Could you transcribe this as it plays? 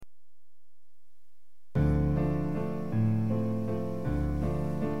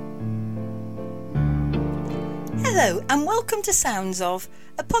Hello and welcome to Sounds Of,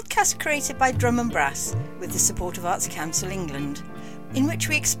 a podcast created by Drum and Brass with the support of Arts Council England, in which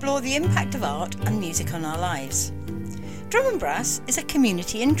we explore the impact of art and music on our lives. Drum and Brass is a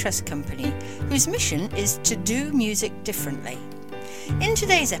community interest company whose mission is to do music differently. In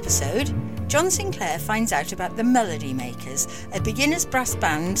today's episode, John Sinclair finds out about the Melody Makers, a beginners brass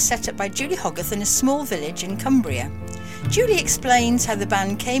band set up by Julie Hogarth in a small village in Cumbria. Julie explains how the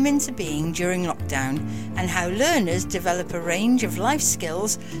band came into being during lockdown and how learners develop a range of life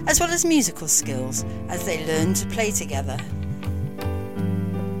skills as well as musical skills as they learn to play together.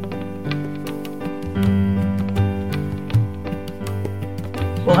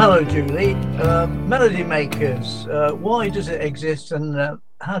 Well, hello, Julie. Melody Makers, why does it exist and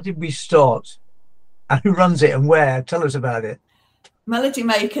how did we start? And who runs it and where? Tell us about it. Melody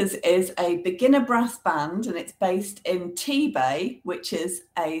Makers is a beginner brass band and it's based in T-Bay, which is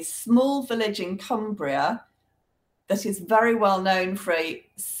a small village in Cumbria that is very well known for a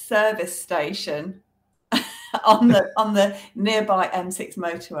service station on the nearby M6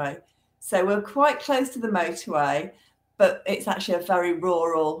 motorway. So we're quite close to the motorway, but it's actually a very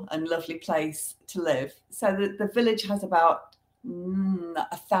rural and lovely place to live. So the village has about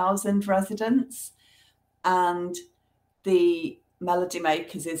 1,000 residents, and the Melody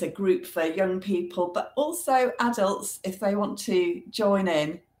Makers is a group for young people, but also adults if they want to join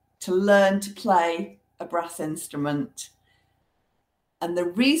in to learn to play a brass instrument. And the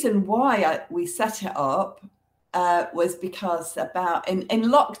reason why we set it up was because in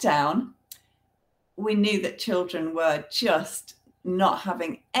lockdown, we knew that children were just not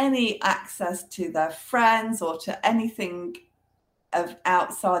having any access to their friends or to anything of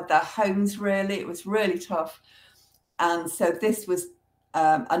outside their homes, really. It was really tough. And so this was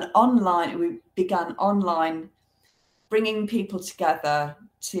we began online, bringing people together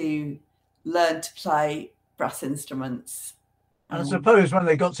to learn to play brass instruments. And I suppose when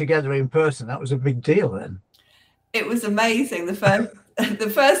they got together in person, that was a big deal then. It was amazing. The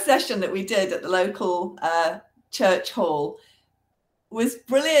first session that we did at the local church hall was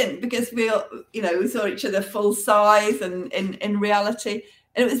brilliant because we saw each other full size and in reality.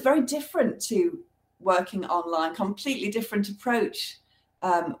 And it was very different to working online, completely different approach,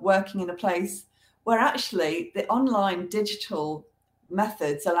 working in a place where actually the online digital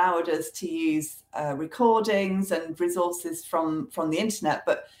methods allowed us to use recordings and resources from the internet,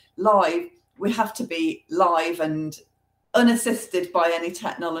 but live, we have to be live and unassisted by any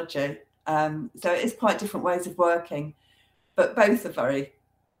technology. So it is quite different ways of working, but both are very,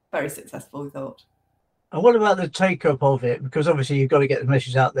 very successful, we thought. And what about the take-up of it? Because obviously you've got to get the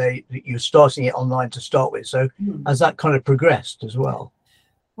message out there that you're starting it online to start with. So has that kind of progressed as well?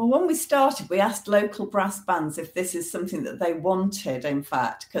 Well, when we started, we asked local brass bands if this is something that they wanted, in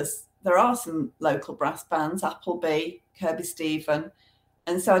fact, because there are some local brass bands, Appleby, Kirby Stephen.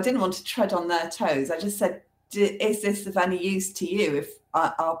 And so I didn't want to tread on their toes. I just said, is this of any use to you if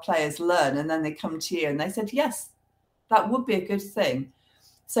our players learn and then they come to you? And they said, yes, that would be a good thing.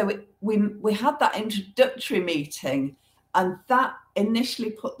 So we had that introductory meeting, and that initially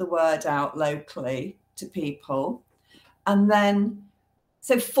put the word out locally to people. And then,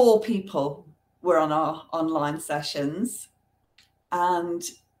 so 4 people were on our online sessions, and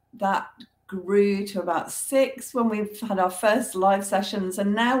that grew to about 6 when we've had our first live sessions.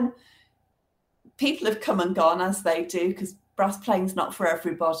 And now people have come and gone as they do, because brass playing's not for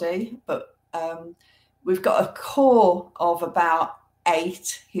everybody. But we've got a core of about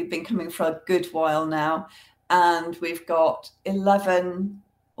 8 who've been coming for a good while now, and we've got 11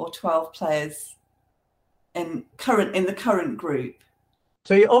 or 12 players in the current group.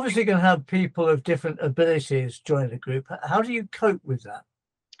 So you're obviously going to have people of different abilities join the group. How do you cope with that?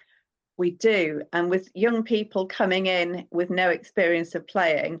 We do, and with young people coming in with no experience of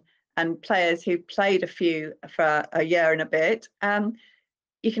playing and players who've played a few for a year and a bit,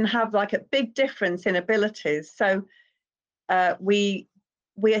 you can have like a big difference in abilities. So we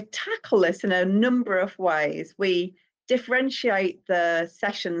tackle this in a number of ways. We differentiate the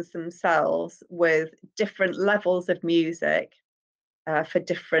sessions themselves with different levels of music for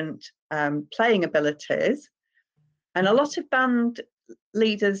different playing abilities. And a lot of band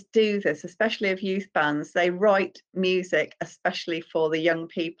leaders do this, especially of youth bands. They write music especially for the young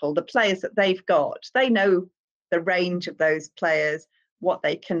people, the players that they've got. They know the range of those players, what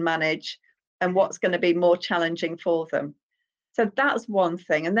they can manage and what's going to be more challenging for them. So that's one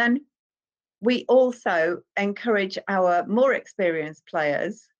thing. And then we also encourage our more experienced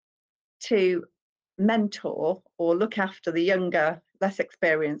players to mentor or look after the younger, less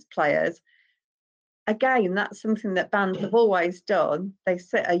experienced players. Again, that's something that bands have always done. They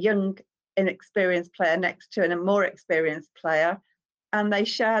sit a young inexperienced player next to a more experienced player, and they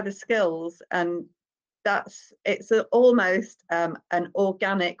share the skills, and it's almost an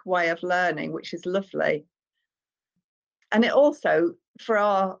organic way of learning, which is lovely. And it also, for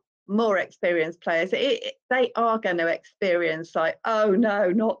our more experienced players, they are going to experience like, oh no,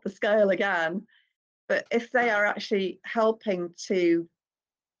 not the scale again. But if they are actually helping a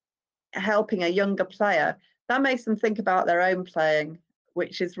younger player, that makes them think about their own playing,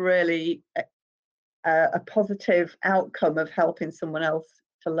 which is really a positive outcome of helping someone else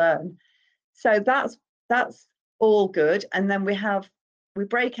to learn. So that's all good. And then we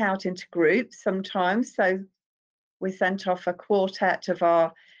break out into groups sometimes. So we sent off a quartet of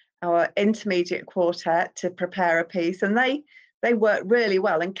our intermediate quartet to prepare a piece, and they worked really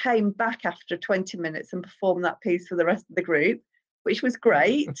well and came back after 20 minutes and performed that piece for the rest of the group, which was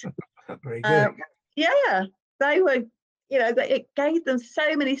great. Very good. Yeah, they were, it gave them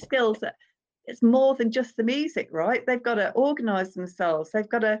so many skills that it's more than just the music, right? They've got to organise themselves. They've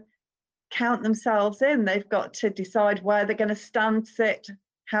got to count themselves in. They've got to decide where they're going to stand, sit,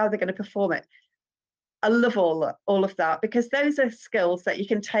 how they're going to perform it. I love all of that, because those are skills that you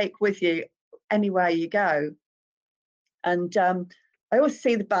can take with you anywhere you go. And I always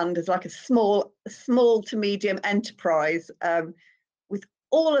see the band as like a small to medium enterprise, with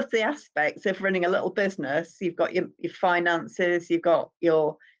all of the aspects of running a little business. You've got your finances, you've got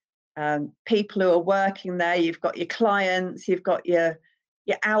your people who are working there, you've got your clients, you've got your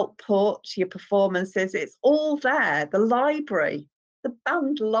output, your performances. It's all there. The library, the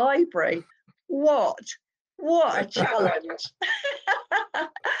band library. What a challenge.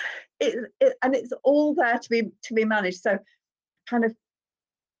 And it's all there to be managed. So kind of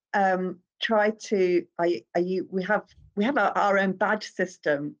we have our own badge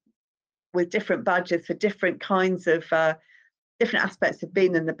system with different badges for different kinds of different aspects of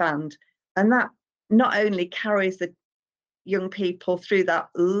being in the band, and that not only carries the young people through that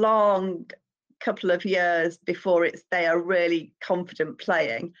long couple of years before they are really confident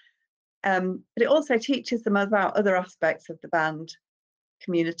playing, but it also teaches them about other aspects of the band,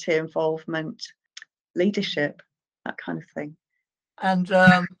 community involvement, leadership, that kind of thing. And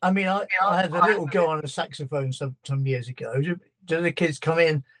I had a little go on a saxophone some years ago. Do the kids come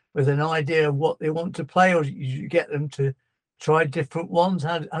in with an idea of what they want to play, or do you get them to try different ones?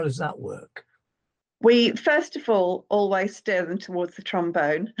 How does that work? We first of all always steer them towards the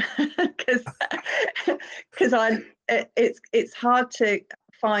trombone, because it's hard to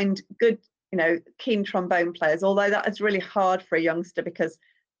find good, keen trombone players, although that is really hard for a youngster, because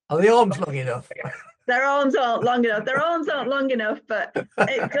are the arms long enough? Their arms aren't long enough, but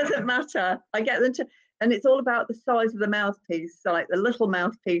it doesn't matter. I get them to, and it's all about the size of the mouthpiece. So like the little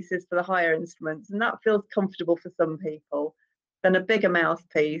mouthpieces for the higher instruments, and that feels comfortable for some people. Then a bigger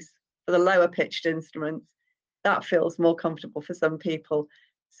mouthpiece for the lower pitched instruments, that feels more comfortable for some people.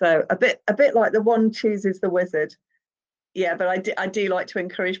 So a bit like the one chooses the wizard. Yeah, but I do like to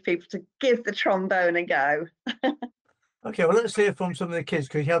encourage people to give the trombone a go. Okay, well, let's hear from some of the kids,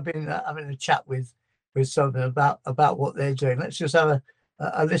 because you have been having a chat with some of them about what they're doing. Let's just have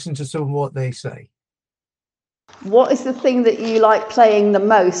a listen to some of what they say. What is the thing that you like playing the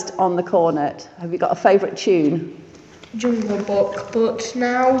most on the cornet? Have you got a favourite tune? Jungle Book, but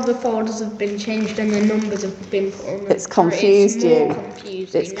now the folders have been changed and the numbers have been put on. It's confused you.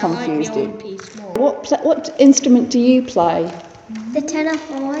 It's confused you. What instrument do you play? The tenor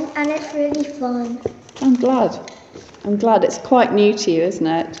horn, and it's really fun. I'm glad. It's quite new to you, isn't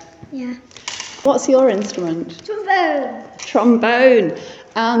it? Yeah. What's your instrument? Trombone.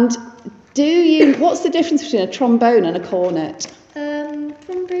 And what's the difference between a trombone and a cornet?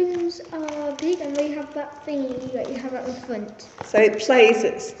 Trombones are big and they have that thingy that you have at the front. So it plays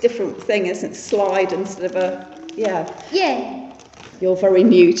its different thing, isn't it? Slide instead of Yeah. You're very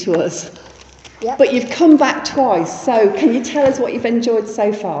new to us. Yep. But you've come back twice, so can you tell us what you've enjoyed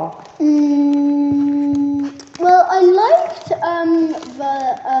so far? Well, I liked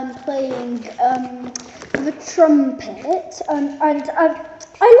playing the trumpet, and I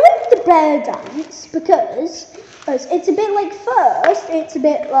liked the bear dance because it's a bit like first it's a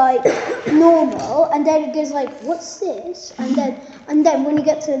bit like normal, and then it goes like, what's this? And then when you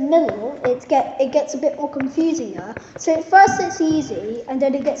get to the middle, it gets a bit more confusing. So at first it's easy, and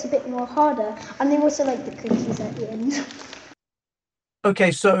then it gets a bit more harder, and they also like the cookies at the end.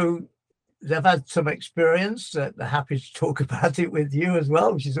 Okay, so they've had some experience. They're happy to talk about it with you as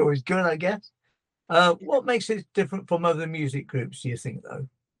well, which is always good, I guess. What makes it different from other music groups, do you think, though?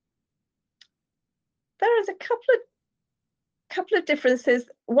 There is a couple of couple of differences.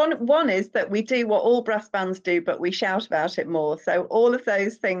 One is that we do what all brass bands do, but we shout about it more. So all of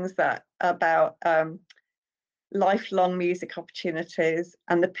those things that about lifelong music opportunities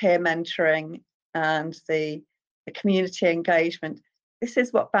and the peer mentoring and the community engagement, this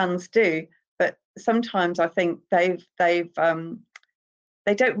is what bands do. But sometimes I think they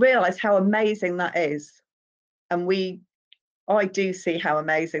don't realise how amazing that is, and I do see how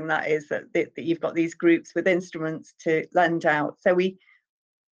amazing that is, that you've got these groups with instruments to lend out. So we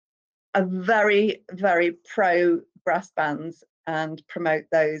are very, very pro brass bands and promote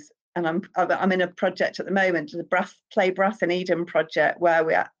those. And I'm in a project at the moment, the Play Brass in Eden project, where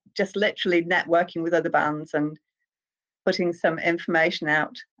we are just literally networking with other bands and putting some information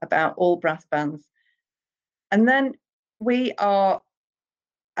out about all brass bands. And then we are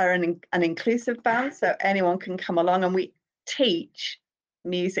an inclusive band, so anyone can come along, and we teach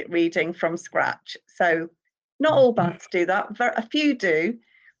music reading from scratch. So not all bands do that, a few do,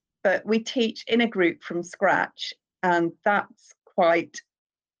 but we teach in a group from scratch, and that's quite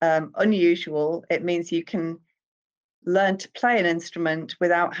unusual. It means you can learn to play an instrument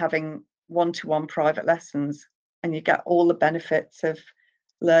without having one-to-one private lessons, and you get all the benefits of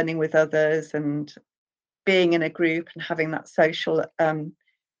learning with others and being in a group and having that social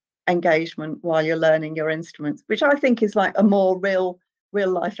engagement while you're learning your instruments, which I think is like a more real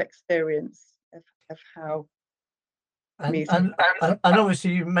life experience of how music. And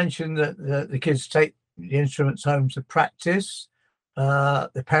obviously you mentioned that the kids take the instruments home to practice.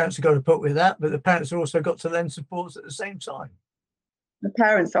 The parents have got to put with that, but the parents have also got to lend support at the same time. The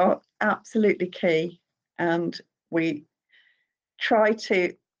parents are absolutely key, and we try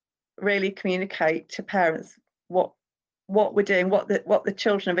to really communicate to parents what we're doing, what the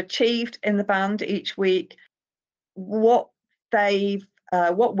children have achieved in the band each week, what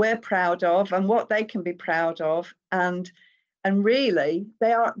we're proud of and what they can be proud of, and really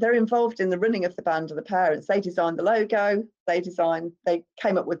they're involved in the running of the band. Of the parents, they designed the logo, they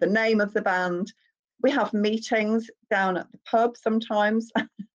came up with the name of the band. We have meetings down at the pub sometimes,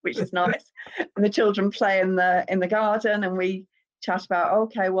 which is nice, and the children play in the garden, and we chat about,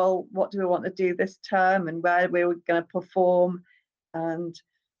 okay, well, what do we want to do this term and where we're going to perform. And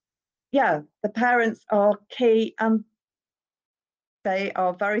yeah, the parents are key, and they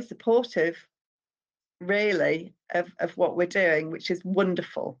are very supportive, really, of what we're doing, which is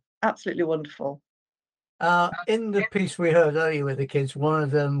wonderful, absolutely wonderful. In the piece we heard earlier with the kids, one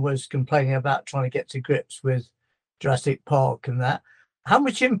of them was complaining about trying to get to grips with Jurassic Park and that. How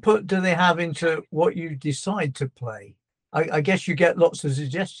much input do they have into what you decide to play? I guess you get lots of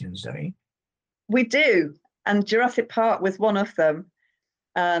suggestions, don't you? We do, and Jurassic Park was one of them.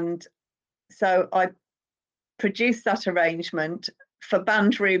 And so I produced that arrangement for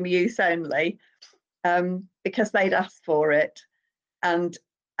band room use only, because they'd asked for it. And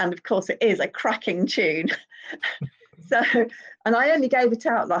of course it is a cracking tune. And I only gave it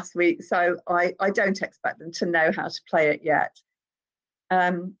out last week, so I don't expect them to know how to play it yet.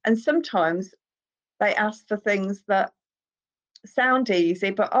 And sometimes they ask for things that sound easy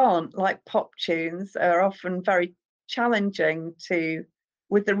but aren't, like pop tunes are often very challenging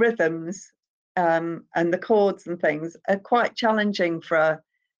with the rhythms, and the chords and things are quite challenging for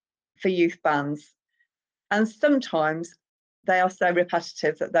youth bands. And sometimes they are so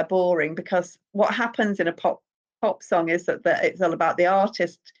repetitive that they're boring, because what happens in a pop song is that it's all about the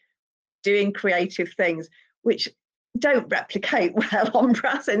artist doing creative things which don't replicate well on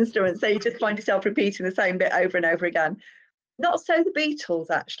brass instruments, so you just find yourself repeating the same bit over and over again. Not so the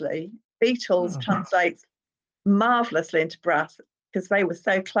Beatles, actually. Beatles translates marvellously into brass because they were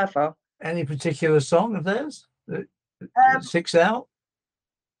so clever. Any particular song of theirs that sticks out?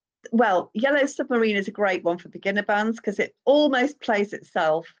 Well, Yellow Submarine is a great one for beginner bands because it almost plays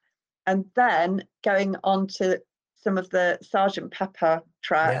itself. And then going on to some of the Sgt. Pepper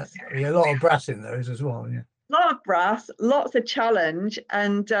tracks. Yeah, a lot of brass in those as well. Yeah, a lot of brass, lots of challenge,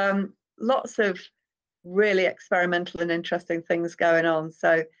 and lots of really experimental and interesting things going on.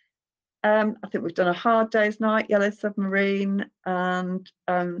 So I think we've done A Hard Day's Night, Yellow Submarine, and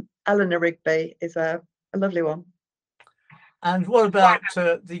Eleanor Rigby is a lovely one. And what about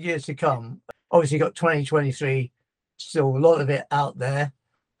the years to come? Obviously you've got 2023, still a lot of it out there.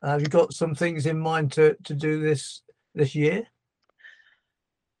 Have you got some things in mind to do this year?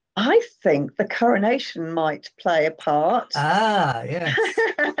 I think the coronation might play a part. Yes.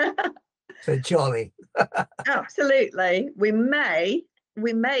 So jolly. Absolutely. We may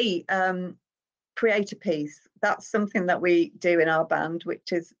create a piece. That's something that we do in our band,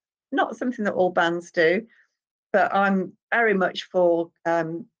 which is not something that all bands do, but I'm very much for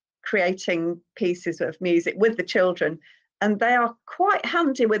creating pieces of music with the children and they are quite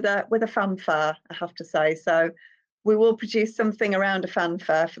handy with a fanfare, I have to say. So we will produce something around a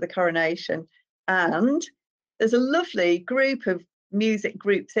fanfare for the coronation. And there's a lovely group of music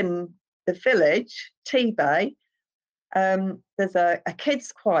groups in the village, T-Bay. There's a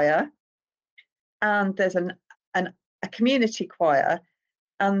kids choir, and there's a community choir.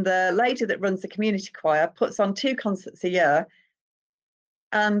 And the lady that runs the community choir puts on 2 concerts a year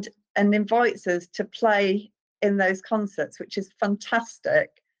and invites us to play in those concerts, which is fantastic.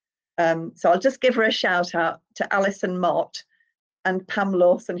 So I'll just give her a shout out to Alison Mott and Pam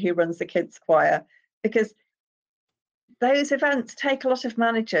Lawson, who runs the kids choir, because those events take a lot of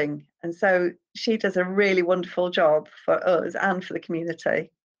managing, and so she does a really wonderful job for us and for the community.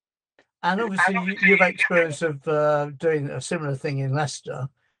 And obviously you've experience of doing a similar thing in Leicester.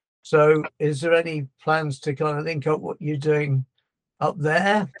 So is there any plans to kind of link up what you're doing up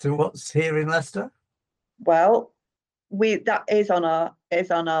there to what's here in Leicester? Well, that is on our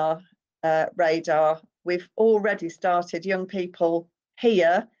radar. We've already started young people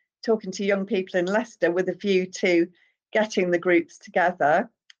here talking to young people in Leicester with a view to getting the groups together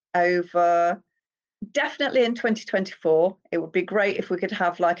over definitely in 2024. It would be great if we could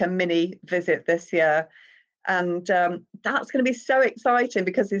have like a mini visit this year. And that's going to be so exciting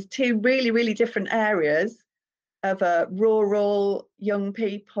because there's 2 really, really different areas of rural young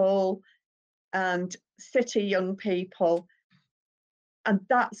people and city young people. And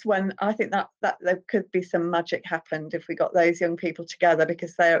that's when I think that there could be some magic happened if we got those young people together,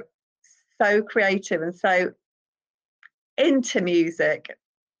 because they're so creative and so into music.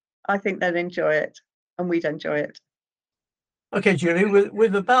 I think they'd enjoy it, and we'd enjoy it. Okay, Julie,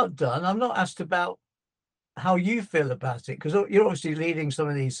 we're about done. I'm not asked about how you feel about it, because you're obviously leading some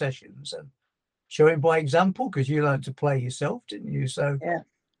of these sessions and showing by example, because you learned to play yourself, didn't you? So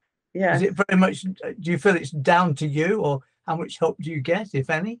yeah. Is it very much, do you feel it's down to you, or how much help do you get, if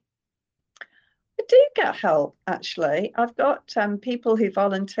any? I do get help, actually. I've got people who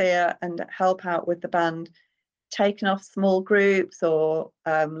volunteer and help out with the band, taking off small groups or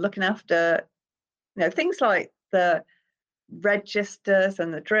looking after, things like the registers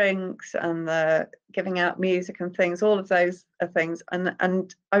and the drinks and the giving out music and things. All of those are things,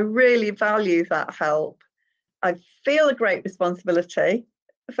 and I really value that help. I feel a great responsibility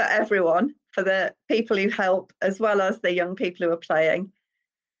for everyone, for the people who help as well as the young people who are playing,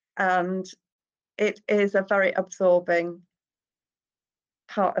 and it is a very absorbing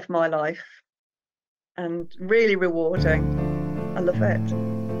part of my life and really rewarding. I love it.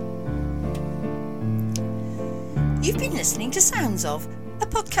 You've been listening to Sounds Of, a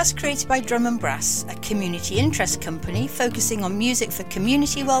podcast created by Drum and Brass, a community interest company focusing on music for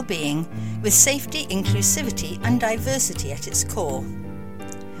community well-being, with safety, inclusivity and diversity at its core.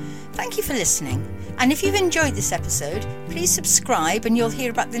 Thank you for listening, and if you've enjoyed this episode, please subscribe and you'll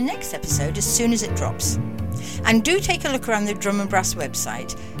hear about the next episode as soon as it drops. And do take a look around the Drum and Brass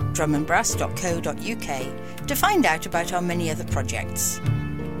website, drumandbrass.co.uk, to find out about our many other projects.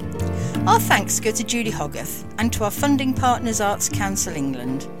 Our thanks go to Julie Hogarth and to our funding partners Arts Council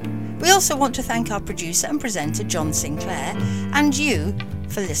England. We also want to thank our producer and presenter John Sinclair and you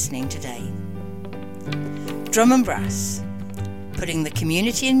for listening today. Drum and Brass, putting the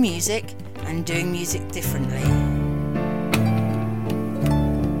community in music and doing music differently.